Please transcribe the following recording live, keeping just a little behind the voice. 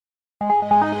Alright,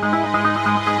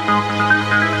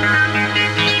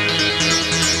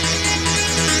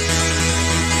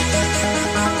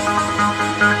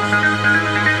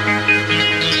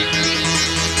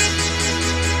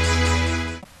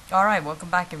 welcome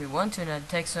back everyone to another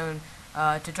TechZone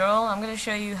tutorial. I'm going to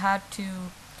show you how to,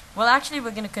 well actually we're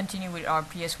going to continue with our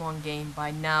PS1 game by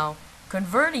now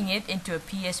converting it into a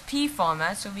PSP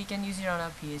format so we can use it on our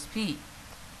PSP.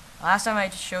 Last time I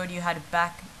showed you how to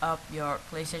back up your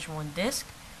PlayStation 1 disc,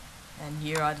 and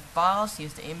here are the files.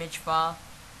 Here's the image file.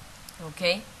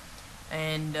 Okay,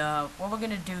 and what we're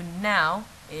going to do now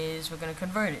is we're going to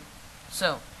convert it.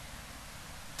 So,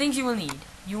 things you will need.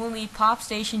 You will need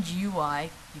POPStationGUI.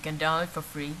 You can download it for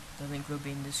free. The link will be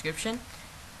in the description.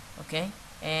 Okay,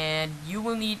 and you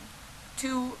will need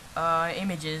two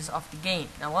images of the game.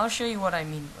 Now I'll show you what I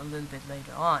mean a little bit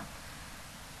later on.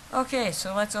 Okay,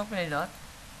 so let's open it up,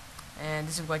 and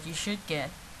this is what you should get.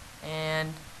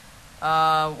 And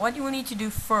what you will need to do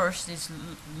first is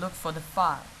look for the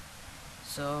file.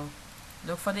 So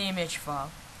look for the image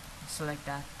file, select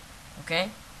that.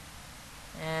 Okay,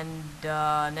 and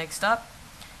next up,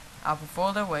 output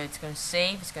folder where it's going to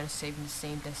save. It's going to save in the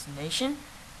same destination.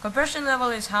 Compression level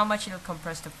is how much it'll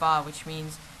compress the file, which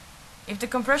means if the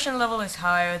compression level is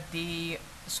higher, the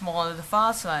smaller the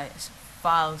file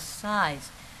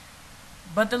size.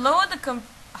 But the lower the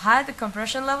higher the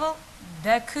compression level,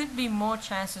 there could be more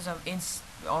chances of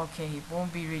okay, it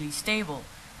won't be really stable.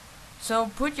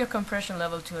 So put your compression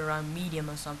level to around medium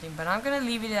or something, but I'm gonna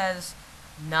leave it as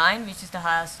 9, which is the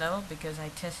highest level because I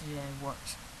tested it and it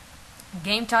works.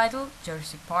 Game title,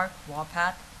 Jurassic Park,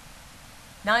 Warpath.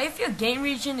 Now if your game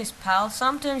region is PAL,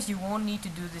 sometimes you won't need to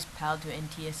do this PAL to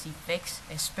NTSC fix,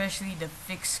 especially the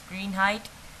fixed screen height.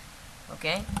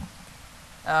 Okay,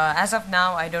 as of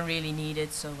now I don't really need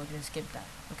it, so we're gonna skip that.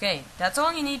 Okay, that's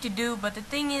all you need to do, but the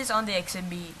thing is, on the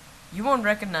XMB you won't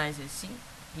recognize it. See,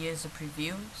 here's a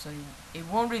preview, so it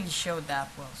won't really show that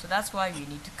well, so that's why we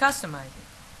need to customize it.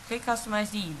 Click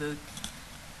customize the ebook,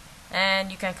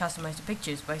 and you can customize the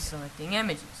pictures by selecting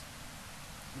images.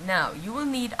 Now you will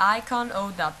need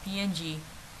icon.o.png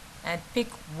and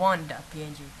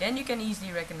pic1.png. Then you can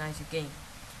easily recognize your game.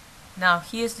 Now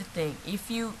here's the thing,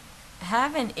 if you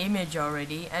have an image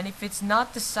already and if it's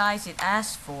not the size it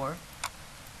asks for,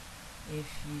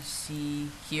 if you see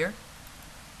here,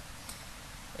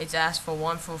 it's asked for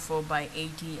 144 by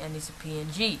 80 and it's a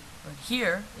PNG, but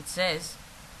here it says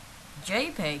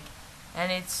JPEG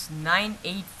and it's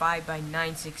 985 by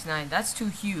 969. That's too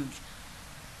huge.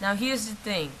 Now here's the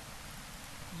thing,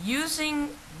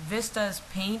 using Vista's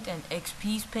Paint and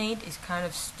XP's Paint is kind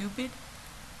of stupid,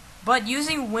 but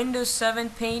using Windows 7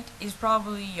 Paint is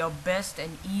probably your best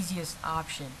and easiest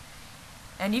option.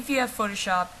 And if you have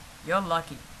Photoshop, you're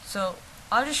lucky. So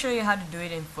I'll just show you how to do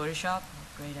it in Photoshop. Oh,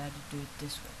 great, I had to do it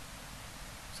this way.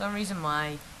 For some reason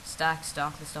my stock is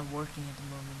not working at the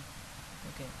moment.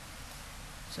 Okay,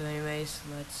 so anyways,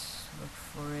 let's look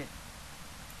for it.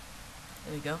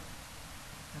 There we go.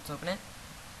 Let's open it.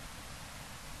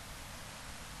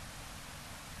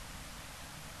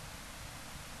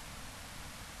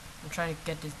 I'm trying to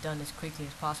get this done as quickly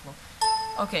as possible.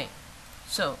 Okay,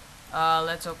 so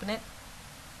let's open it.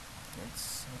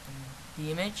 Let's open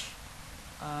the image.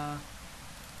 There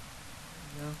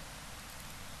we go.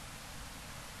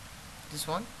 This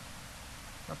one.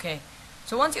 Okay,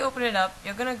 so once you open it up,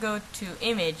 you're gonna go to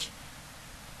image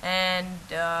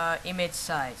and image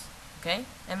size. Okay,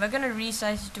 and we're gonna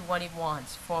resize it to what it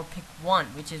wants for pick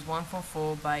 1, which is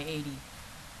 144 by 80.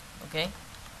 Okay,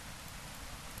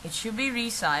 it should be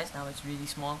resized. Now it's really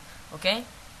small. Okay,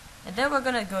 and then we're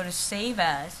gonna go to save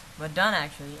as. We're done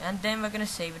actually, and then we're gonna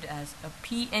save it as a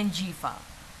PNG file.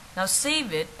 Now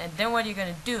save it, and then what you're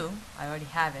gonna do, I already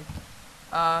have it,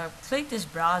 click this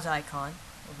browse icon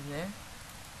over there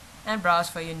and browse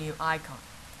for your new icon,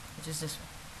 which is this one.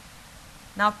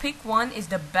 Now pick 1 is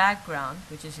the background,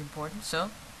 which is important.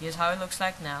 So here's how it looks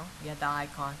like now. We have the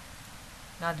icon.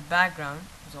 Now the background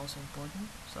is also important,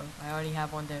 so I already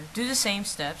have one there. Do the same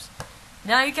steps.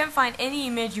 Now you can find any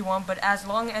image you want, but as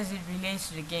long as it relates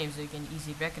to the game, so you can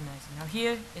easily recognize it. Now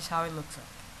here is how it looks like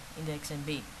in the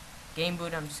XMB. Game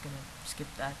boot, I'm just gonna skip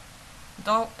that.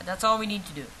 That's all we need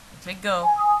to do. Click go.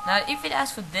 Now if it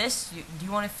asks for this, do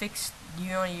you want to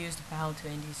use the PAL to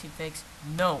NTSC fix?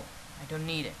 No, I don't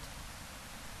need it.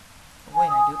 Oh,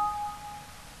 wait, I do.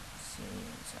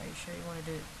 Are you sure you want to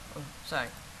do it? Oh, sorry.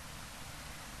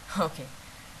 Okay.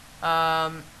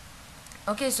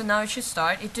 Okay, so now it should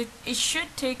start. It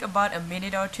should take about a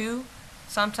minute or two,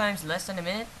 sometimes less than a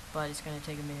minute, but it's gonna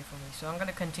take a minute for me. So I'm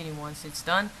gonna continue once it's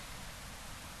done,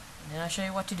 and then I'll show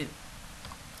you what to do.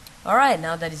 Alright,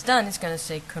 now that it's done, it's gonna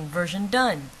say conversion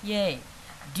done. Yay.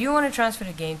 Do you want to transfer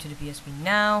the game to the PSP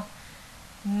now?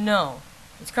 No.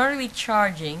 It's currently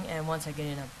charging, and once I get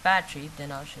enough battery,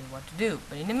 then I'll show you what to do.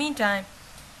 But in the meantime,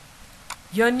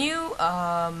 your new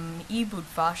e-boot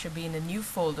file should be in a new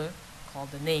folder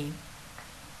called the name,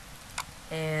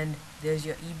 and there's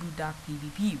your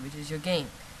eboot.pvp, which is your game.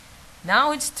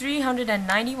 Now it's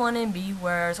 391 MB,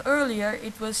 whereas earlier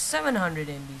it was 700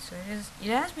 MB. So it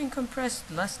has been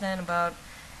compressed less than about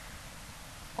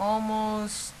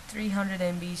almost 300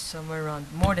 MB, somewhere around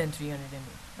more than 300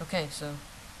 MB. Okay, so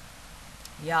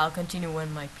yeah, I'll continue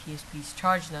when my PSP is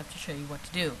charged enough to show you what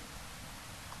to do.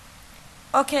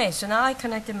 Okay, so now I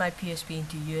connected my PSP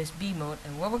into USB mode,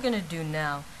 and what we're gonna do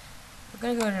now, we're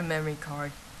gonna go to the memory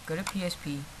card, go to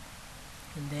PSP,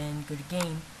 and then go to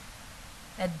game.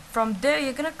 And from there,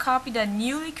 you're gonna copy that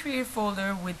newly created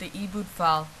folder with the eboot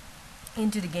file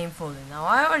into the game folder. Now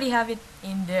I already have it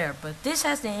in there, but this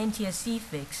has the NTSC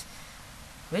fix,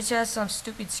 which has some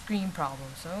stupid screen problem,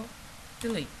 so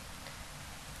delete.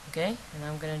 Okay, and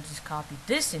I'm gonna just copy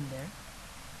this in there,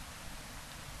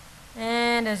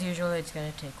 and as usual it's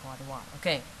gonna take quite a while.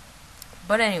 Okay,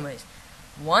 but anyways,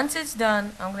 once it's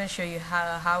done, I'm gonna show you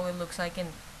how it looks like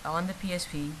on the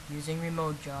PSP using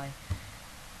remote joy.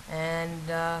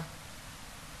 And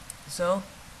so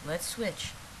let's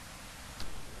switch.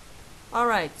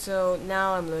 Alright, so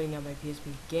now I'm loading up my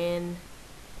PSP again.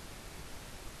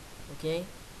 Okay,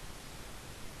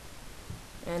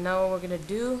 and now what we're gonna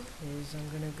do is I'm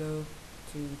gonna go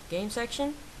to the game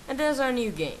section, and there's our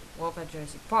new game, Warpath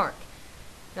Jurassic Park.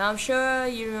 Now I'm sure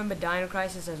you remember Dino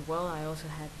Crisis as well. I also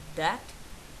had that.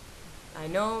 I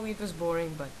know it was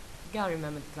boring, but you gotta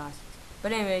remember the classics.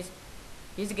 But anyways,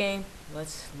 here's the game.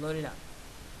 Let's load it up.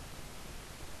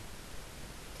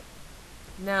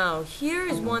 Now here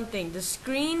is one thing, the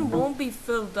screen won't be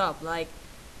filled up, like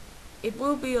it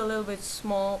will be a little bit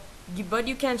small, but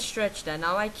you can stretch that.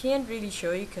 Now I can't really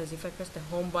show you because if I press the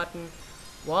home button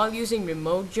while using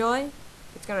remote joy,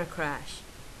 it's gonna crash.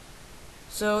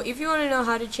 So if you want to know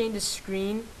how to change the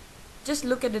screen, just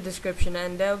look at the description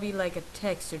and there'll be like a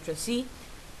text to see.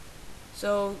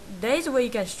 So there is a way you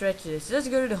can stretch this. Just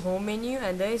go to the home menu,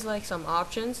 and there is like some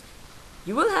options.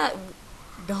 You will have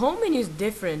the home menu is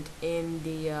different in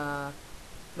the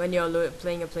when you're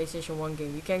playing a PlayStation 1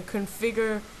 game. You can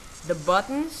configure the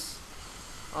buttons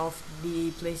of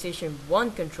the PlayStation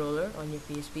 1 controller on your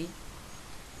PSP,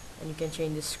 and you can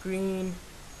change the screen.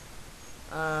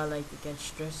 Like you can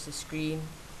stretch the screen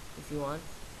if you want.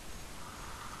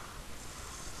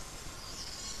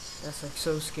 That's like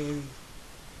so scary.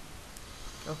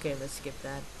 Okay, let's skip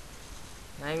that.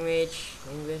 Language,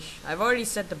 English. I've already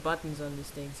set the buttons on this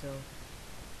thing, so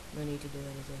no need to do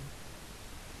anything.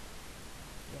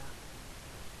 Yeah.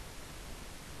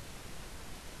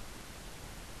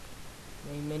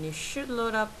 Main menu should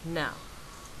load up now.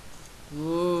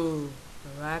 Ooh,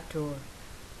 a raptor.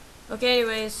 Okay,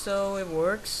 anyways, so it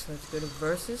works. Let's go to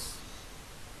versus.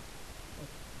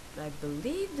 I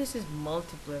believe this is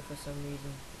multiplayer for some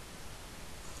reason.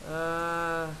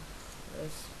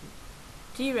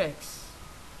 T-Rex.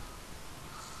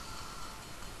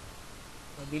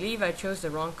 I believe I chose the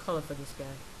wrong color for this guy.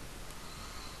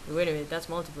 Wait a minute, that's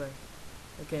multiplayer.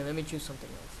 Okay, let me choose something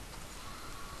else.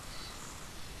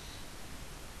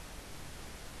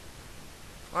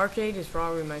 Arcade is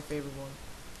probably my favorite one.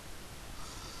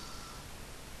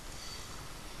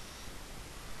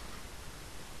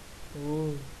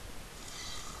 Ooh.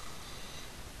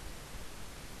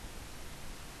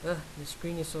 The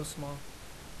screen is so small.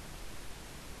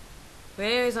 But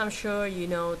anyways, I'm sure you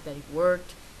know that it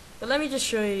worked. But let me just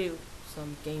show you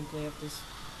some gameplay of this.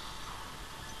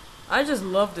 I just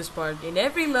love this part. In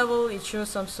every level, it shows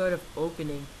some sort of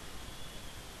opening.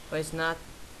 But it's not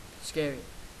scary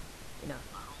enough.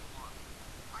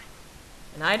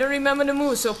 And I don't remember the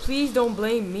moves, so please don't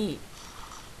blame me.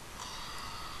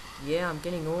 Yeah, I'm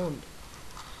getting owned.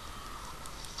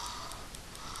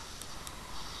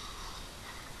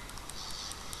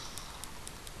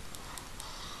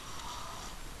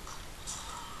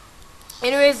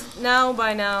 Anyways,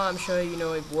 by now, I'm sure you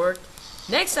know it worked.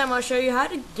 Next time, I'll show you how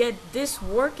to get this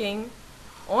working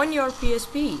on your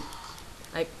PSP.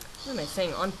 Like, what am I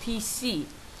saying? On PC.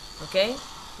 Okay?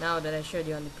 Now that I showed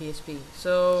you on the PSP.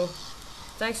 So,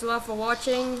 thanks a lot for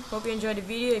watching. Hope you enjoyed the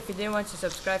video. If you did, want to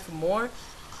subscribe for more.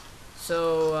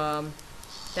 So,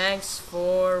 thanks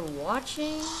for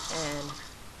watching, and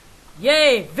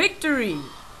yay, victory!